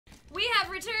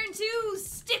have returned to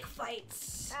stick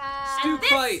fights. Stew And this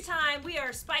fight. time we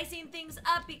are spicing things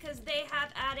up because they have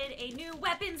added a new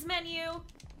weapons menu.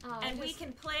 And we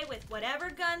can play with whatever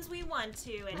guns we want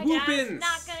to. And Dad's Weapons.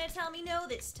 not going to tell me no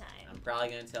this time. I'm probably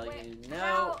gonna tell you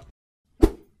no.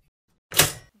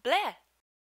 Bleh.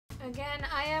 Again,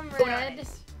 I am red.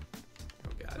 Oh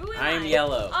god. Who am I am I?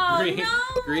 yellow. Oh Green. no!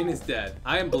 Green is dead.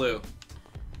 I am blue.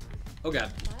 Oh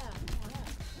god.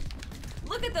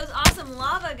 Look at those awesome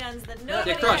lava guns that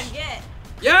nobody crushed. can get.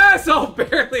 Yes! Oh,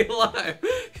 barely alive.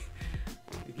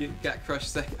 You got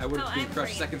crushed second. I would have been I'm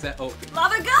crushed green. seconds at. Oh.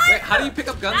 Lava gun! Wait, how do you pick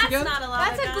up guns That's again? not a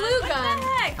lava That's a gun. glue What gun. the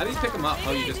heck? How do you pick them up? Maybe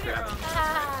Oh, you I just did it grab them.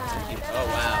 wrong. Oh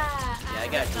wow. Yeah, I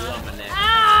got glue on my neck.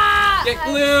 Ah! Get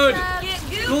glued! Get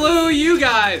goopy. Glue, you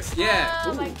guys! Yeah.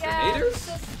 Oh Ooh, my god. grenaders?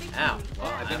 So sticky. Ow.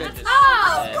 Well, I think I just.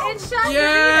 Oh! It shot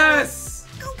Yes!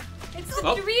 Dorito. It's the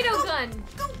Oh. Dorito gun.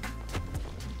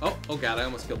 Oh god, I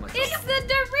almost killed myself. It's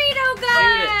the Dorito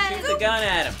Shoot gun. the gun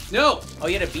at him. No! Oh,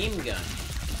 you had a beam gun.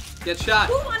 Get shot.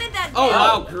 Who wanted that Oh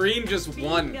gun? wow, green just Beam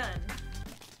won. gun.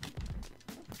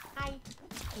 Hi.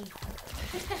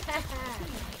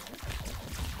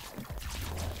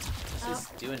 This is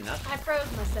doing nothing. I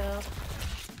froze myself.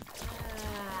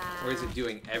 Or is it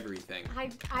doing everything?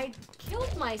 I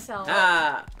killed myself.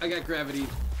 Ah, I got gravity.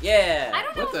 yeah. I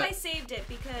don't know What if the- I saved it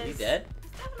because You dead?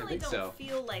 these definitely I think don't so.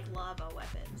 feel like lava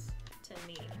weapons to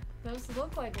me. Those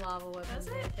look like lava weapons Does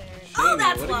it? right there. Oh, Jamie,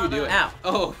 that's what are lava. you doing? Ow.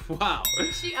 Oh wow.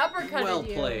 She uppercutted Well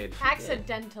you. played.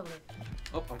 Accidentally.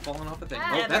 Oh, I'm falling off the thing.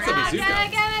 Ah, Oh, that's a never bazooka. Get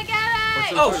it, get it, get Or it!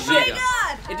 some Oh, sort of shit. gun.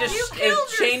 God! It just You it killed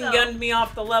chain yourself. gunned me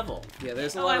off the level. Yeah,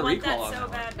 there's a Oh, lot I of want recall that on so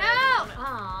that one. bad. No!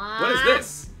 Aww. What is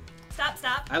this? Stop,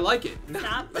 stop. I like it.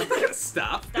 Stop.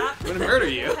 Stop. Stop. I'm gonna murder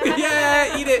you.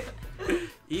 Yeah, eat it.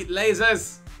 Eat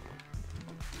lasers.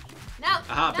 No!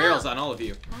 Aha, no. barrels on all of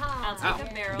you. Ah, I'll take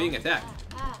Ow. a barrel. Being attacked.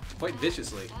 ah, Quite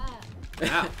viciously. ah. Ow.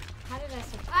 How did I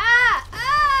survive? Ah!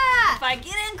 Ah! If I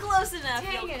get in close enough,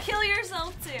 Dang you'll it. kill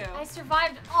yourself too. I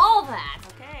survived all that.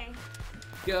 Okay.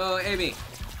 Go, Amy.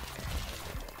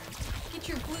 Get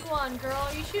your glue on, girl.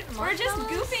 Are you shooting We're just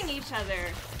marshmallows? goofing each other.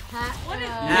 Ha- What is-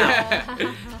 Yeah.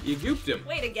 You gooped him.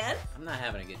 Wait, again? I'm not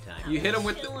having a good time. You hit him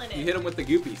with Killing it. you hit him with the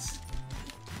goopies.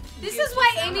 This Goofy is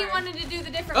why so Amy hard. wanted to do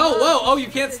the different Oh, moves. whoa! Oh, you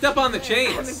can't step on the I've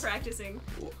been chains. practicing.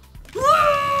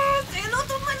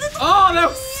 Oh, that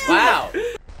was Wow.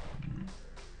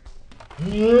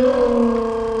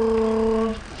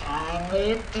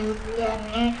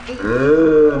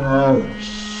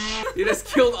 You just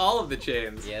killed all of the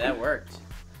chains. Yeah, that worked.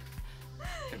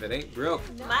 If it ain't broke.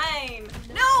 No. Mine.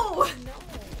 No! No.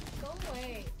 Go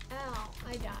away. Ow.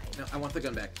 I died. No, I want the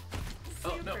gun back.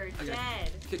 Oh no! Super I got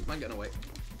dead. kicked my gun away.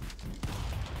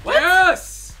 What?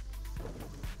 Yes!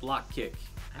 Block kick.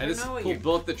 I I don't just know what pulled you're-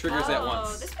 both the triggers at Oh,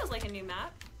 once. this feels like a new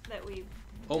map that we've.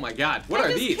 Oh my god! What I are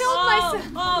just these? killed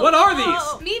myself. What are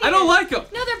these? Meteors. I don't like them.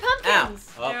 No, they're Ow.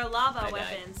 pumpkins. Oh, They're lava I died.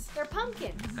 weapons. They're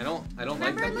pumpkins. I don't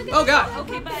Remember, like look them. at Oh god!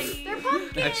 Okay, bye. They're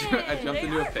pumpkins. I jumped They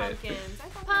into a are pit. pumpkins. I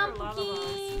thought they were lava balls.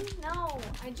 Pumpkin. No,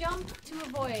 I jumped to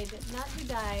avoid, not to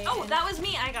die. Oh, and that was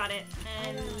me. I got it.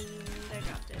 And I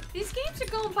dropped it. These games are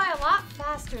going by a lot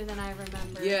faster than I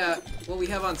remember. Yeah. Well, we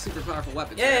have on super powerful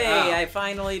weapons. Yay! Ow. I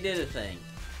finally did a thing.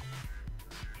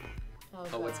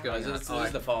 Oh, what's God. going on? This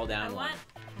is the fall I down one. want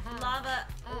Ah. lava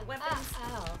Ah, weapons.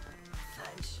 ah, ow.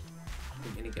 Fudge.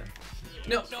 Minigun.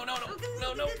 No, no, no, no,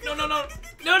 no, no, no, no, no,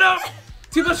 no, no!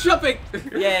 Too much jumping.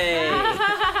 Yay!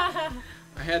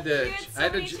 I had to, You had so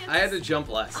many I had to jump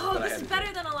less. Oh, but I this had is to.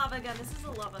 better than a lava gun. This is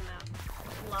a lava map.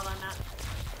 Lava map.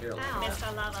 You're a Ow. little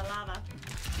Mr. Lava Lava.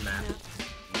 map.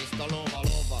 Mr. Lover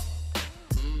Lover.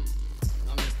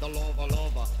 I'm Mr. Lover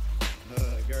Lover.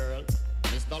 Girl.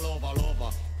 Mr. Lover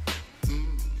Lover.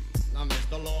 I'm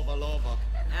Mr. Lover Lover.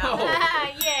 Oh,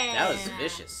 Yeah. That was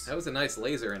vicious. that was a nice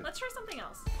laser. And Let's try something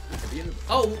else.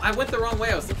 oh, I went the wrong way.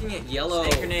 I was looking at yellow.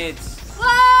 Snake grenades.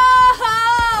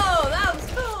 Whoa! That was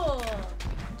cool.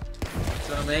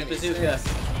 So I'm Snake bazooka.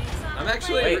 I'm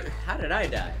actually. Wait, how did I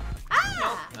die?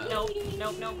 Ah! Nope,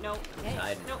 nope, nope, nope.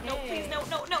 Died. No, no, please, no,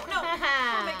 no, no, no.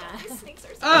 Oh my god, these snakes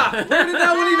are so Ah! Where did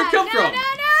that one even come no, from? No, no,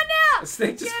 The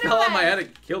snake just Get fell on my away. head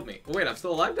and killed me. Oh, wait, I'm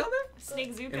still alive down there?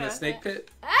 Snake Zuka. In the snake pit?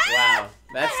 no! Wow,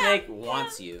 that snake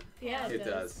wants you. Yeah, It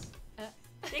does.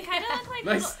 They kind of look like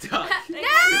Nice duck. They kinda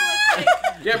look like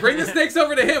Yeah, bring the snakes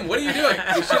over to him. What are you doing?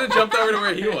 You should have jumped over to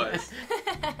where he was.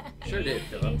 Sure did,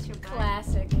 Philip.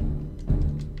 Classic.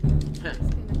 No.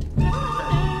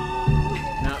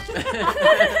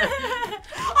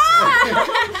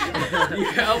 Ah!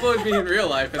 You elbowed me in real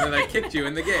life, and then I kicked you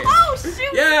in the game. Oh shoot!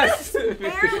 Yes!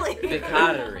 Barely.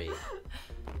 Dichotomy.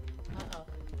 Uh-oh.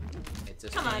 It's a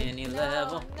Come on. skinny No,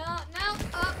 level. no, no.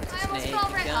 Oh, I almost Snake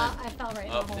fell right. gun. I fell right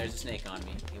in Oh, the hole. there's a snake on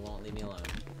me. He won't leave me alone.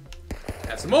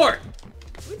 Have some more.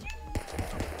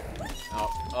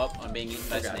 Oh, I'm being eaten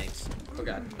by snakes. Oh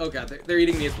god. Oh god, they're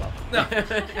eating me as well. No.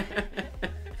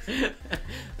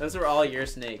 Those were all your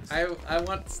snakes. I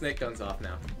want snake guns off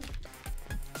now.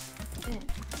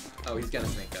 Oh, he's got a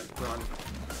snake gun. Run.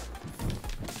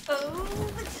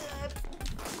 Oh my god.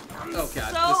 I'm Oh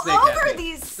god, so the snake over has me.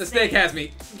 these The snake has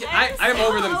me. I'm so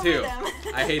over them over too. them.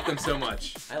 I hate them so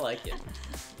much. I like it.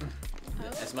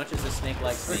 As much as the snake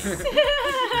likes me.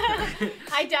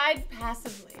 I died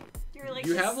passively. You're like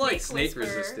You the have like snake whisperer.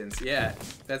 resistance. Yeah,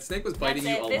 that snake was biting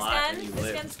That's you it. a lot and you This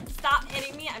lived. gun, stop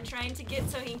hitting me. I'm trying to get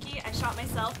Sohinki. I shot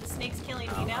myself. The snake's killing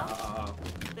me now.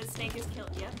 The snake is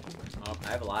killed. Yep. Oh, I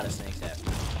have a lot of snakes after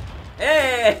me.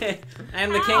 Hey! I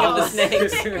am the king of the Ow.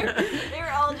 snakes. They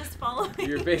were all just following.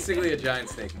 You're basically a giant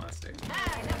snake monster.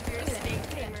 I know, you're a snake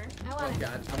tamer. I Oh want it.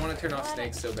 god, I want to turn off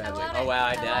snakes so badly. Oh wow,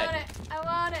 I died. I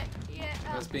want it. Yeah.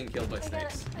 I was being killed by I got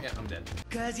snakes. it. Yeah, I'm dead.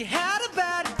 Cause you had a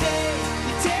bad day,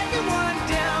 you're taking one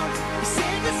down, you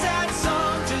sing a sad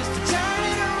song just to turn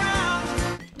it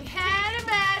around. You had a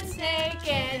bad snake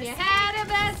and you had a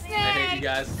bad snake. I hate you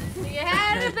guys. You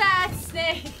had a bad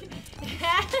snake. You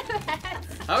had a bad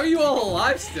snake. How are you all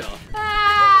alive still?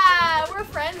 Ah, we're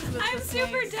friends with I'm the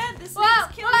super snakes. dead. The snakes Whoa,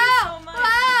 kill me so much.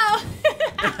 whoa.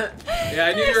 Yeah,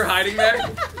 I knew you were hiding there.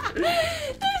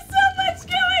 There's so much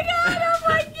going on. Oh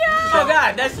my god. Oh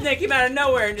god, that snake came out of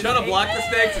nowhere and just Trying to ate block the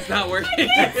snakes, it's not working.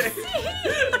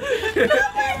 Oh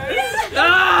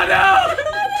Ah, no!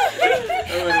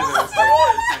 my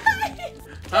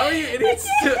How are you idiots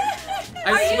still?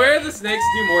 I swear the snakes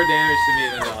do more damage to me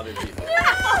than the other people.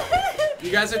 You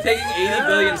guys are taking 80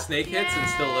 billion snake hits and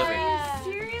still living.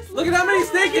 Seriously? Look at how many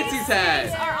snake hits he's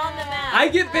Snakes had. are on the map. I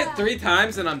get bit 3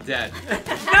 times and I'm dead. No,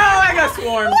 I got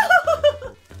swarmed.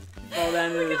 Fall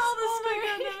down to Look this. at all the smoke.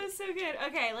 That was so good.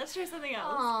 Okay, let's try something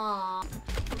else. Aww.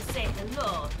 Say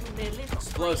hello to the little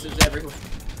Explosives everywhere.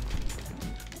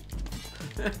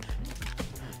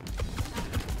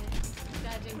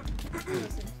 Dodging.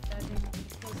 Explosives. Dodging.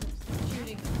 Explosives.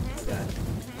 Shooting. God.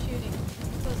 Shooting.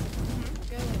 Explosives.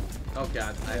 Going. Oh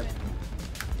god, I have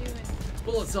Doing.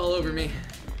 bullets all over me.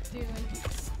 Doing.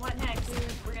 What next?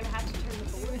 We're gonna have to turn the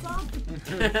bullets off?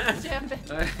 Jumping.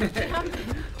 Jumping.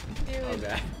 Doing. Oh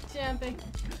god. Jumping.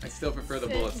 I still prefer the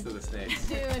bullets to the snakes.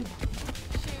 Doing.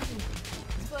 Shooting.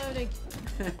 Exploding.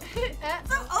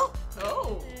 Oh!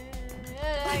 Oh!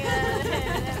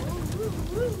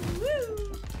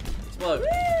 Explode.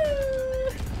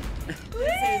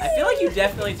 I feel like you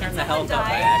definitely turned the health up by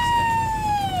died?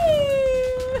 accident.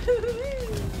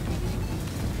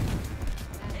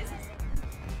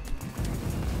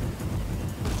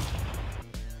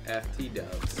 FT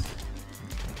dubs.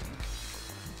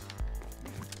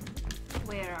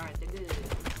 Where are the goods?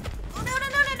 Oh, no.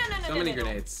 So many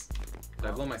grenades. Did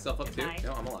I blow myself up too? Nice.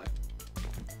 No, I'm alive.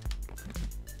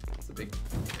 It's a big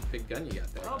gun you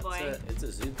got there. Oh boy. It's a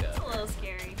Zuko. It's a little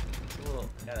scary. It's a little,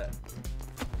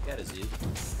 got a zoo.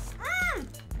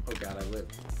 Oh god, I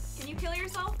lived. Can you kill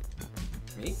yourself?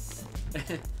 Me?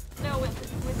 No, with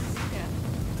Zuka.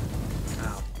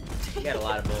 Ow. You got a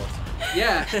lot of bullets.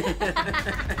 Yeah.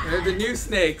 They're the new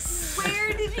snakes.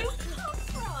 Where did you come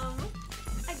from?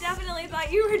 I definitely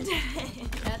thought you were dead.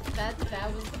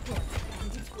 That was the point.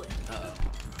 Uh-oh.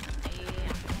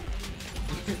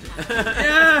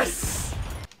 Yes!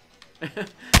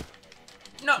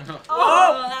 No!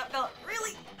 Oh, that felt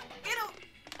really,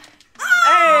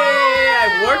 Hey! I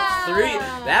warped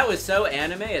 3. That was so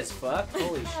anime as fuck.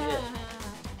 Holy shit.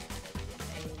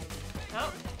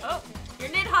 Oh, you're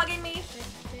nidhogging me.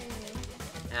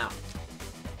 Ow.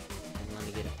 Let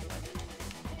me get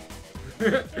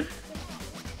it.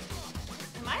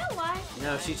 Am I alive?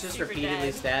 No, she's just Super repeatedly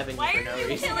dead. stabbing Why you are for no you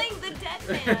reason. killing the dead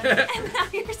man? And now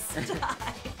you're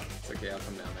stuck. It's okay, I'll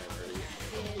come down there for you.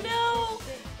 No,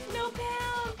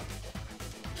 Pam.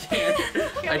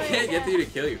 I can't get you to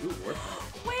kill you. Ooh, warp.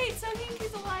 Wait,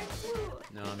 Sohinki's alive too.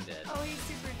 No, I'm dead. Oh, he's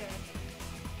super dead.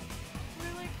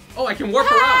 We're like, Oh, I can warp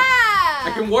around.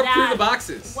 I can warp through That the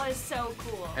boxes. was so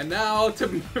cool. And now to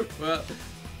well,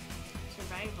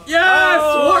 Survival. yes,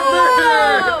 warp Okay,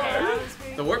 burger. that was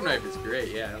pretty The warp cool. knife is great.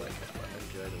 Yeah, I like that one. I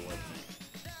enjoy the warp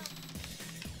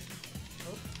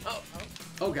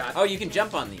knife. Oh god. Oh, you can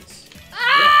jump on these.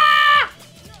 Ow.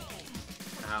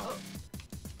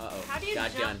 Uh-oh. How do you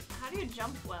Got jump? gun. How do you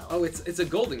jump well? Oh, it's a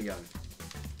golden gun.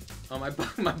 Oh, my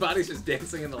body's just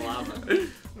dancing in the lava.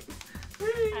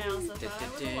 I also thought I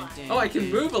was alive. Oh, I can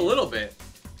move a little bit.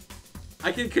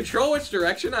 I can control which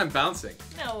direction I'm bouncing.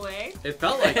 No way. It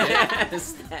felt like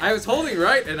it. I was holding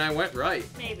right and I went right.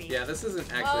 Maybe. Yeah, this isn't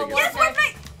Oh, actually a good. Yes, warp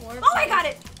knife. Warp Oh, I got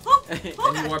it. Oh,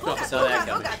 And you warped off. Saw that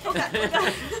coming.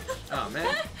 Oh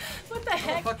man. What the How the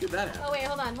heck? fuck did that happen? Oh wait,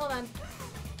 hold on.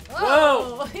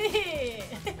 Whoa! Whoa!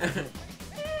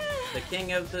 The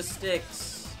king of the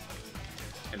sticks.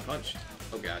 And punched.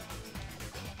 Oh god.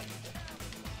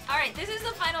 Alright, this is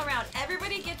the final round.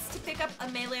 Everybody gets to pick up a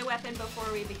melee weapon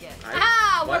before we begin.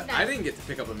 Ah, What? what knife? I didn't get to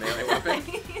pick up a melee weapon.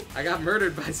 I got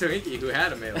murdered by Sohinki, who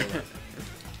had a melee weapon.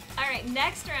 Alright,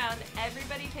 next round,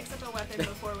 everybody picks up a weapon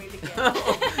before we begin.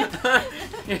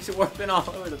 You're just warping all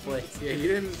over the place. Yeah, you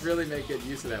didn't really make good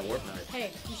use of that warp knife.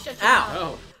 Hey, you shut your Ow!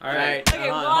 mouth. Oh, alright. Okay,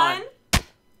 Hold on. 1,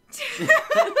 2, 3!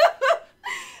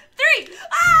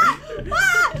 Ah!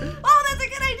 Ah! Oh, that's a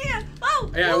good idea!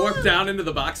 Oh! Yeah, I warped down into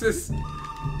the boxes. I'm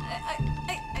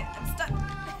stuck.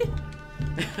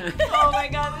 Oh my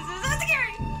god, this is so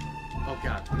scary! Oh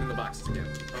god, I'm in the boxes again.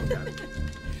 Oh god.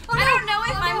 I don't know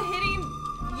if I'm hitting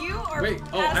you or Wait,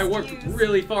 oh, past I warped yous.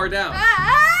 really far down.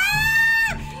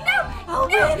 Ah! No! Oh,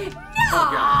 no! Oh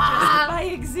god. By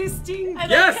existing.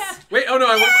 Yes! Wait, oh no,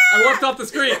 I warped off the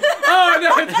screen. Oh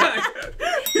no, it's not.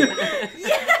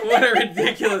 What a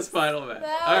ridiculous final match.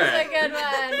 That All was right. a good one.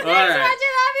 Thanks All for right.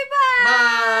 watching. Love you. Bye.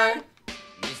 Bye.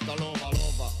 Mr. Lover,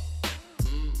 lover.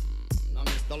 Now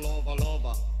Mr. Lover,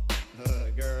 lover.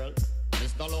 Girl.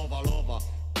 Mr. Lover, lover.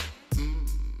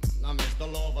 Now Mr.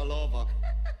 Lover, lover.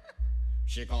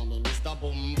 She call me Mr.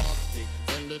 Bombastic,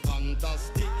 send me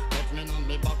fantastic. Touch me on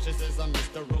me back, she says I'm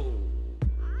Mr. Romantic.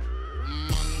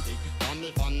 Call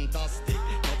me fantastic.